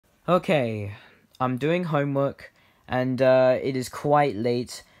Okay, I'm doing homework and it is quite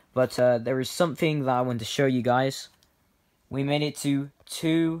late, but there is something that I want to show you guys. We made it to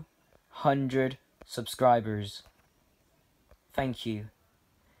 200 subscribers. Thank you.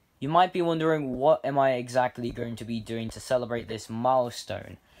 You might be wondering, what am I exactly going to be doing to celebrate this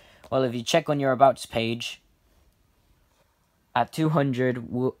milestone? Well, if you check on your About page, at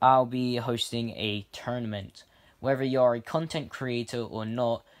 200, I'll be hosting a tournament. Whether you're a content creator or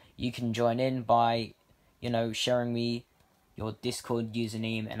not, you can join in by, sharing me your Discord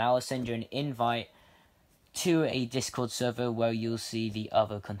username, and I'll send you an invite to a Discord server where you'll see the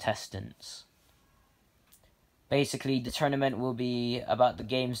other contestants. Basically, the tournament will be about the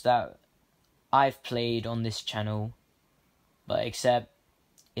games that I've played on this channel, but except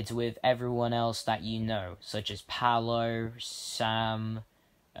it's with everyone else that you know, such as Paolo, Sam,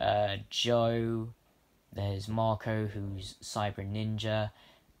 Joe, there's Marco, who's Cyber Ninja,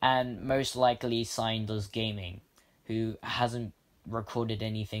 and most likely Does Gaming, who hasn't recorded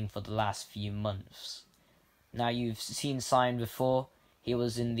anything for the last few months. Now, you've seen Sign before. He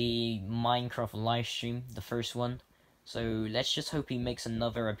was in the Minecraft livestream, the first one. So let's just hope he makes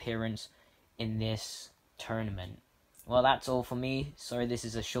another appearance in this tournament. Well, that's all for me. Sorry, this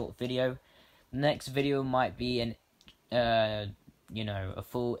is a short video. The next video might be a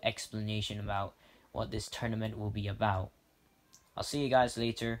full explanation about what this tournament will be about. I'll see you guys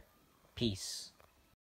later. Peace.